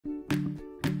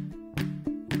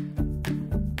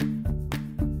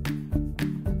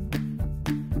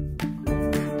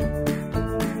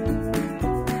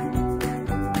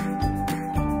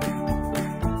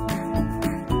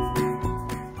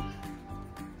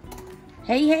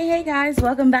Hey guys,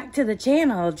 welcome back to the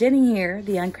channel. Jenny here,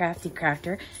 the Uncrafty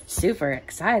Crafter. Super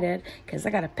excited because I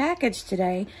got a package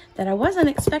today that I wasn't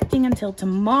expecting until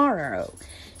tomorrow.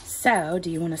 So, do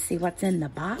you want to see what's in the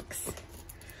box?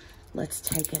 Let's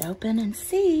take it open and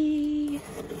see.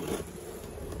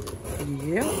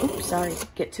 Yeah, oops, sorry,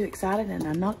 get too excited and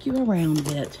I knock you around a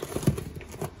bit.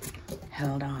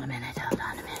 Hold on a minute, hold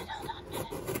on a minute, hold on a minute.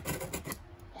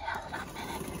 Hold on a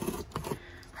minute.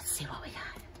 Let's see what we got.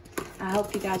 I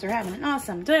hope you guys are having an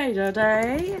awesome day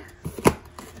today.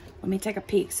 Let me take a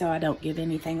peek so I don't give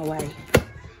anything away.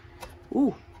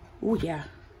 Ooh, yeah.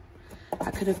 I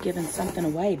could have given something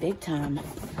away big time.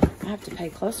 I have to pay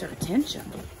closer attention.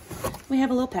 We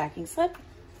have a little packing slip.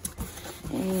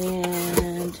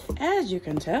 And as you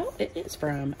can tell, it is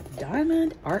from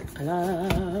Diamond Art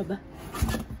Club.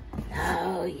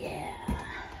 Oh, yeah.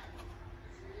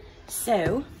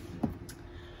 So,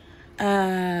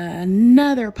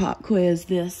 another pop quiz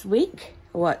this week.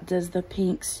 What does the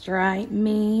pink stripe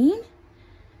mean?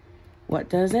 What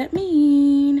does it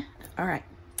mean? All right,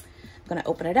 I'm gonna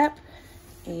open it up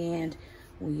and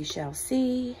we shall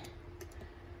see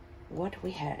what we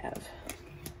have.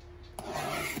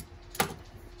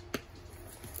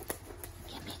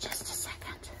 Give me just a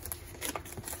second.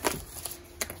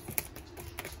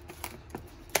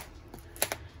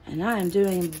 And I am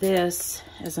doing this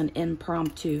as an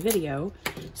impromptu video,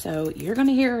 so you're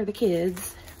gonna hear the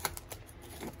kids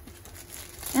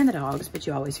and the dogs, but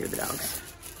you always hear the dogs.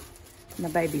 And the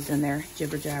baby's in there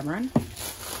jibber jabbering.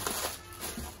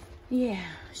 Yeah,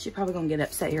 she's probably gonna get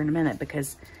upset here in a minute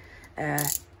because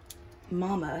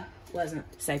Mama wasn't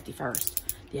safety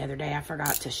first. The other day I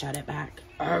forgot to shut it back.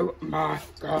 Oh my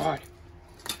God.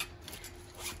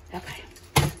 Okay,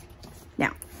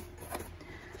 now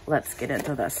let's get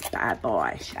into this bad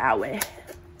boy, shall we?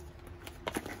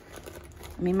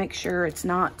 Let me make sure it's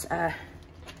not,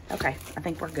 okay, I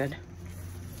think we're good.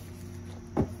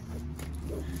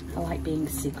 I like being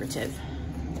secretive.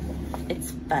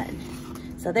 It's fun.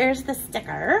 So there's the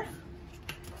sticker.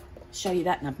 Show you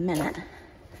that in a minute.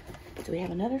 Do we have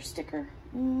another sticker?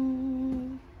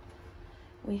 We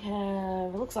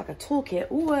have, it looks like a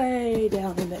toolkit way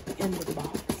down in the end of the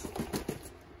box.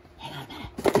 Hang on a minute.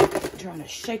 I'm trying to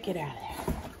shake it out of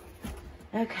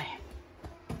there. Okay.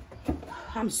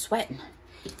 I'm sweating.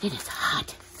 It is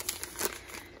hot.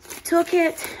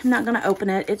 Toolkit, I'm not gonna open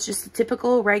it. It's just a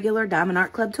typical regular Diamond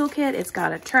Art Club toolkit. It's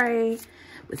got a tray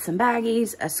with some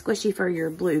baggies, a squishy for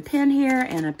your blue pen here,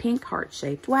 and a pink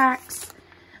heart-shaped wax.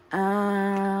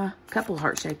 A couple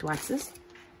heart-shaped waxes.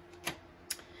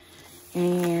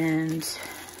 And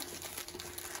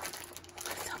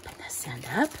let's open this end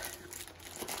up.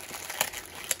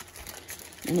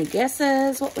 Any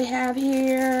guesses what we have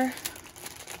here?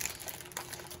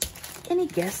 Any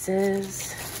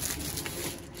guesses?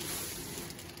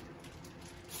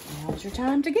 Now's your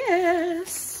time to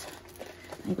guess.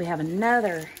 I think we have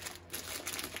another.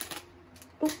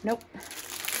 Oh, nope.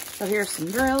 So here's some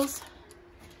drills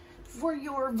for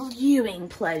your viewing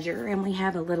pleasure. And we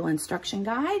have a little instruction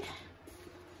guide.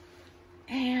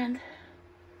 And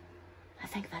I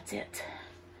think that's it.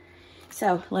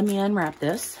 So let me unwrap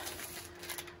this.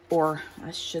 Or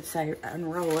I should say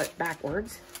unroll it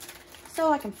backwards,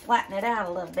 so I can flatten it out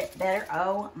a little bit better.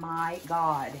 Oh my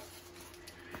God.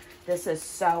 This is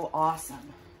so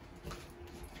awesome.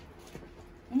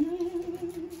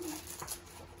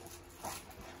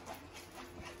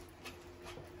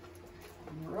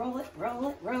 Roll it,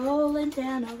 rolling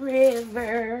down a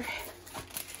river.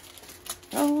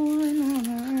 Rolling on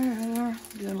a river.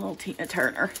 Doing a little Tina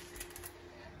Turner.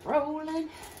 Rolling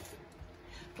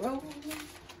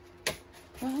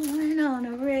on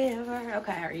a river.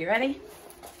 Okay, are you ready?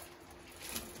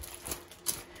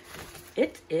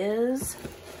 It is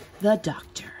the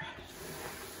doctor.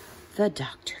 The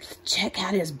doctor. Check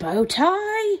out his bow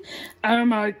tie. Oh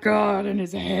my God, and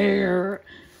his hair.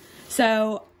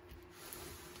 So,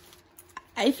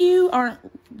 if you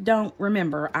don't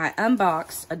remember, I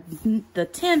unboxed the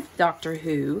 10th Doctor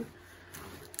Who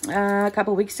a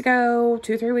couple weeks ago,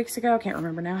 2-3 weeks ago. I can't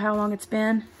remember now how long it's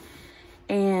been.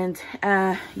 And,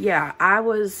 yeah, I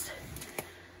was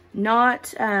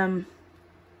not, I'm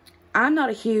not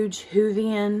a huge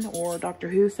Whovian or Doctor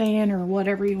Who fan or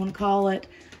whatever you want to call it.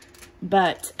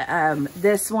 But,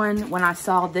 this one, when I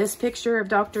saw this picture of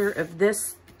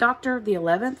this Doctor, the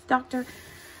 11th Doctor,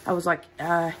 I was like,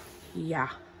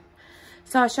 yeah.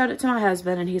 So I showed it to my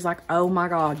husband and he's like, oh my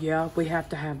God, yeah, we have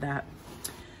to have that.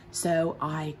 So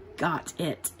I got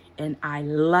it and I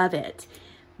love it.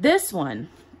 This one,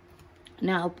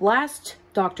 now last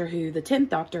Doctor Who, the 10th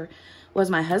Doctor,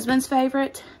 was my husband's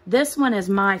favorite. This one is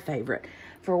my favorite.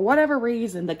 for whatever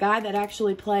reason, the guy that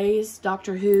actually plays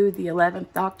Doctor Who, the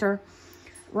 11th Doctor,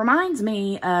 reminds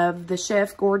me of the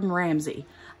chef Gordon Ramsay.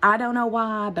 I don't know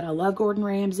why, but I love Gordon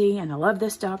Ramsay and I love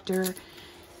this doctor.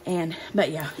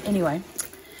 But yeah, anyway,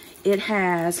 it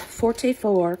has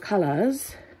 44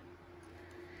 colors.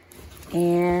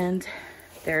 And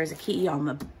there's a key on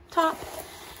the top,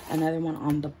 another one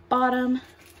on the bottom.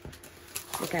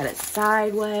 Look at it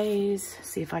sideways.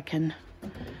 See if I can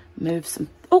move some.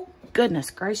 Oh, goodness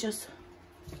gracious.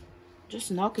 Just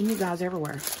knocking you guys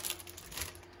everywhere.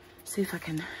 See if I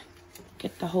can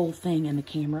get the whole thing in the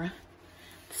camera.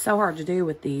 It's so hard to do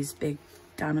with these big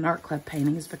Diamond Art Club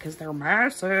paintings because they're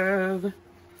massive.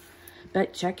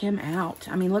 But check him out.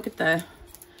 I mean, look at the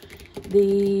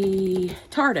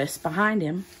TARDIS behind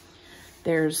him.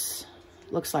 There's,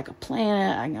 looks like a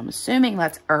planet. I'm assuming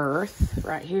that's Earth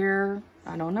right here.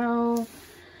 I don't know.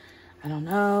 Don't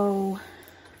know.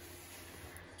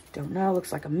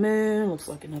 Looks like a moon. Looks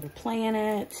like another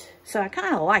planet. So I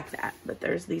kind of like that. But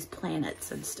there's these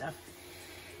planets and stuff.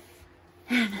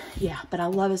 And yeah, but I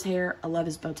love his hair. I love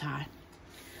his bow tie.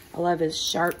 I love his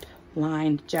sharp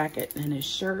lined jacket and his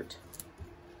shirt.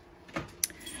 I'm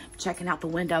checking out the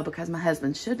window because my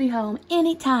husband should be home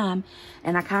anytime.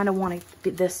 And I kind of want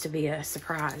this to be a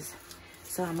surprise.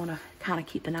 So I'm going to kind of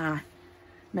keep an eye.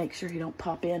 Make sure he don't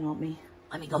pop in on me.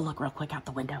 Let me go look real quick out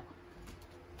the window.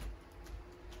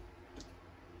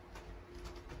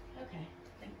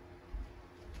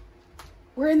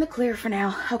 We're in the clear for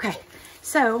now. Okay,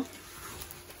 so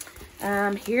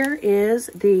here is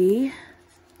the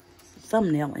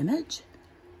thumbnail image.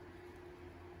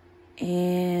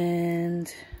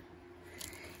 And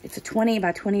it's a 20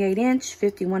 by 28 inch,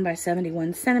 51 by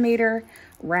 71 centimeter,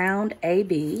 round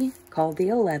AB, called the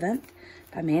 11th,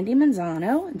 by Mandy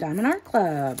Manzano and Diamond Art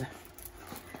Club.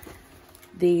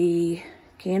 The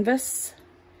canvas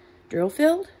drill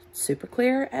field, super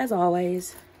clear as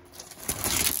always.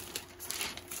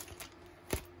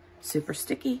 Super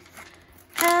sticky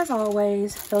as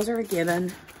always. Those are a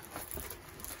given.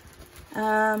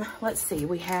 Let's see,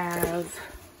 we have,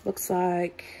 looks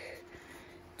like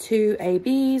 2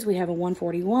 ABs. We have a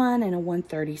 141 and a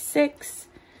 136.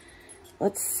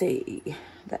 Let's see,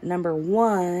 that number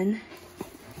 1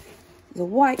 is a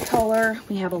white color.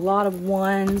 We have a lot of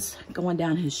 1s going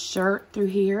down his shirt through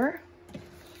here.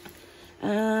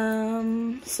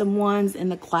 Some 1s in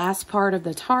the glass part of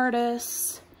the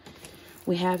TARDIS.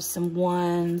 We have some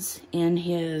 1s in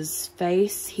his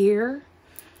face here,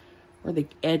 or the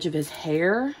edge of his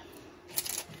hair.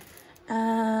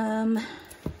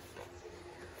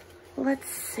 Let's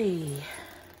see.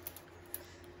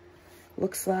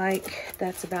 Looks like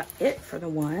that's about it for the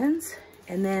 1s.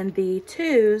 And then the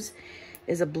 2s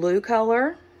is a blue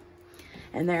color.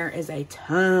 And there is a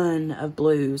ton of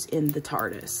blues in the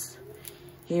TARDIS.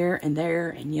 Here and there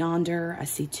and yonder, I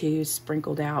see 2s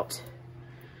sprinkled out.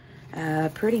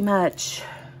 Pretty much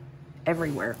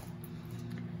everywhere.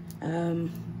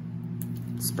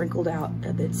 Sprinkled out.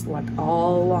 It's like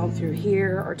all along through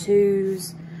here are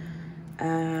 2s.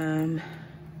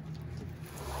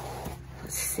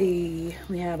 Let's see.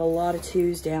 We have a lot of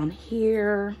 2s down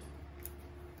here.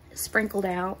 Sprinkled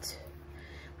out.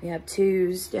 We have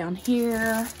 2s down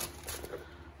here.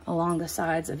 Along the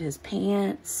sides of his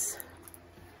pants.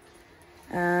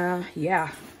 Yeah,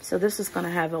 so this is going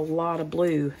to have a lot of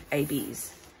blue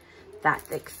ABs.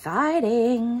 That's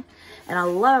exciting. And I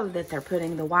love that they're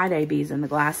putting the white ABs in the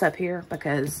glass up here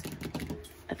because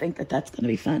I think that that's going to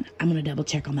be fun. I'm going to double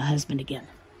check on my husband again.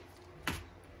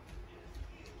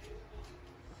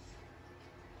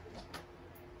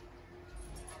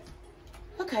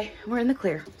 Okay, we're in the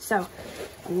clear. So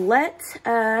let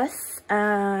us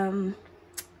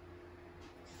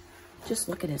just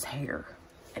look at his hair.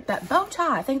 That bow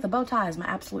tie, I think the bow tie is my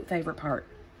absolute favorite part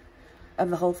of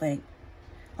the whole thing.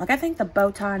 Like, I think the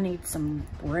bow tie needs some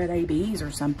red ABs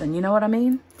or something. You know what I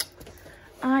mean?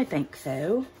 I think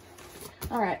so.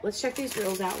 All right, let's check these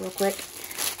drills out real quick.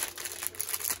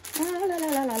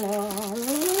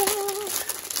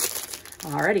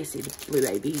 I already see the blue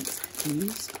ABs. Can you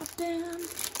stop them?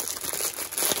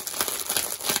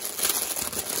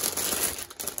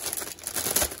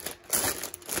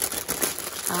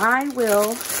 I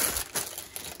will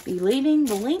be leaving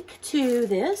the link to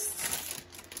this,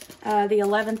 the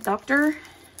 11th Doctor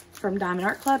from Diamond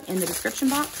Art Club, in the description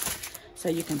box, so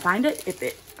you can find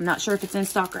it. I'm not sure if it's in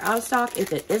stock or out of stock.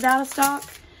 If it is out of stock,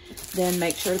 then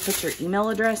make sure to put your email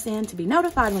address in to be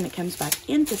notified when it comes back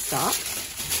into stock.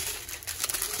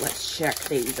 Let's check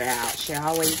these out,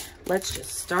 shall we? Let's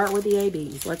just start with the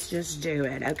ABs. Let's just do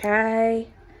it, okay?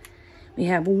 We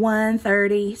have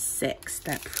 136,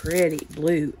 that pretty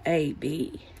blue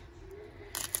AB.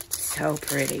 So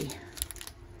pretty.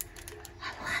 I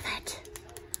love it.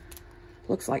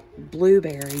 Looks like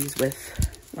blueberries with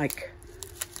like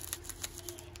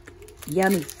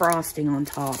yummy frosting on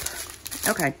top.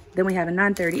 Okay, then we have a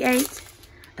 938,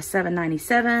 a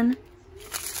 797,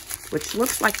 which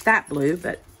looks like that blue,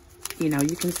 but you know,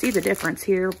 you can see the difference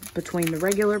here between the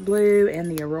regular blue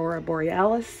and the Aurora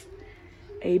Borealis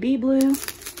AB blue.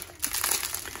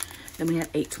 Then we have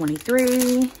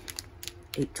 823,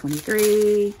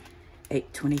 823,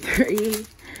 823,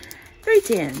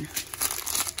 310,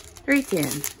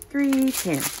 310,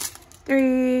 310,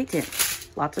 310.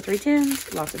 Lots of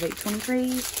 310s, lots of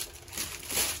 823s.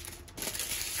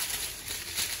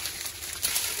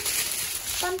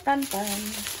 Fun, fun, fun.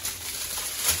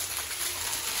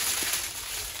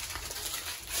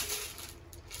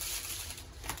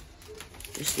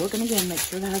 Just looking again, make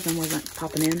sure the husband wasn't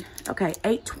popping in. Okay,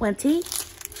 820,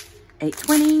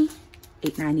 820,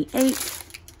 898,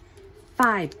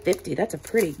 550. That's a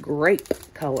pretty grape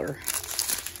color.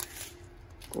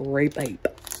 Grape ape.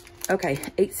 Okay,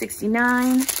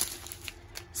 869,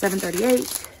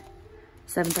 738,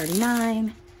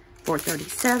 739,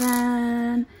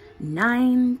 437,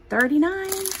 939,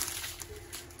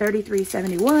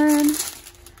 3371,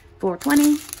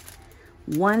 420,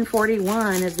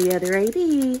 141 is the other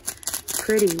AB.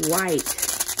 Pretty white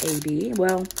AB.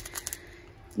 Well,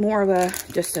 more of a,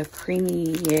 just a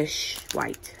creamy-ish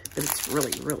white, but it's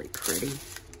really, really pretty.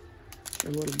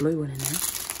 There's a little blue one in there.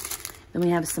 Then we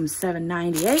have some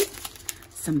 798,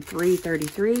 some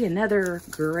 333, another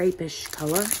grapish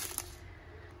color.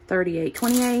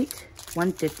 3828,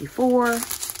 154,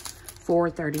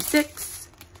 436,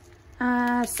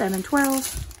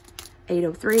 712,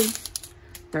 803,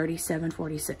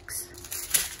 3746.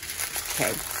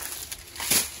 Okay.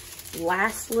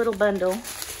 Last little bundle.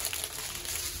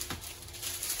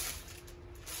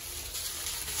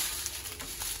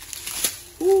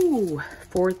 Ooh,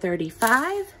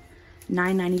 435,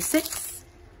 996,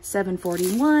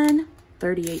 741,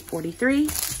 3843,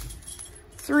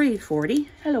 340.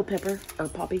 Hello, Pepper. Oh,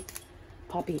 Poppy.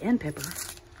 Poppy and Pepper.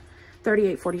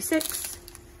 3846,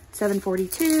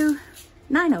 742,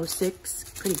 906.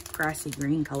 Pretty grassy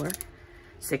green color.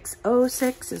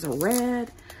 606 is a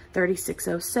red.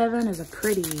 3607 is a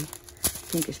pretty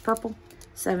pinkish purple.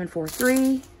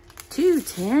 743,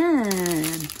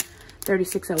 210.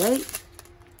 3608.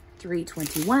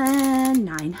 321,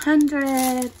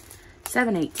 900,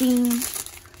 718,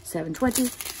 720.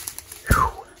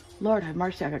 Whew. Lord have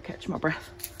mercy, I gotta catch my breath.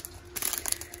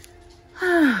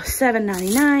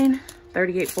 799,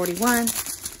 3841,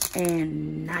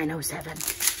 and 907.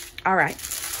 All right.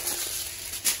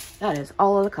 That is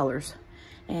all of the colors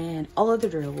and all of the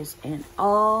drills and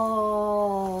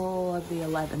all of the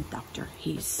 11th Doctor.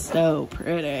 He's so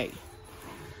pretty.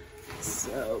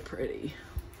 So pretty.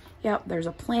 Yep, there's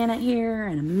a planet here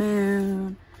and a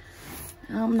moon.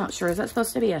 I'm not sure. Is that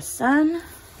supposed to be a sun?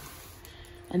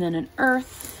 And then an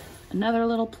Earth, another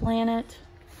little planet.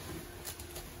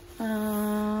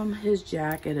 His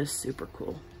jacket is super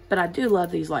cool. But I do love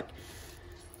these, like,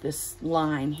 this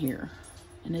line here.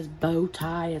 And his bow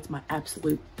tie, it's my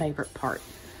absolute favorite part.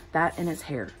 That and his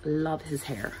hair. Love his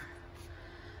hair.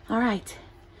 All right.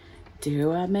 Do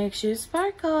what makes you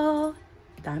sparkle.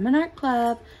 Diamond Art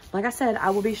Club. Like I said,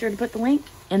 I will be sure to put the link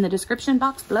in the description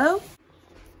box below.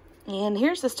 And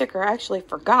here's the sticker. I actually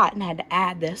forgot and had to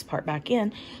add this part back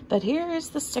in. But here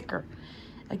is the sticker.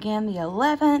 Again, the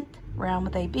 11th, round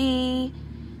with AB,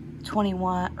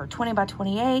 21 or 20 by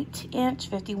 28 inch,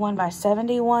 51 by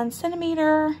 71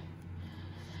 centimeter.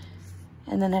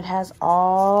 And then it has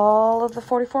all of the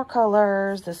 44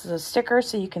 colors. This is a sticker,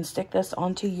 so you can stick this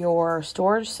onto your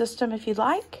storage system if you'd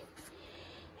like.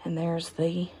 And there's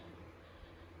the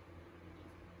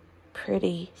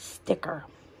pretty sticker.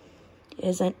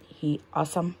 Isn't he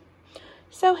awesome?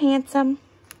 So handsome.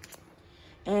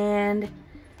 And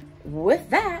with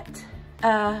that,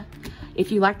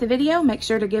 if you liked the video, make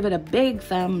sure to give it a big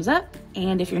thumbs up.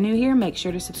 And if you're new here, make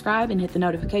sure to subscribe and hit the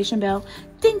notification bell,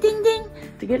 ding, ding, ding,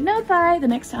 to get notified the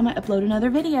next time I upload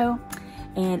another video.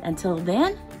 And until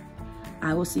then,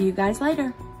 I will see you guys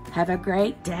later. Have a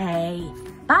great day.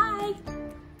 Bye.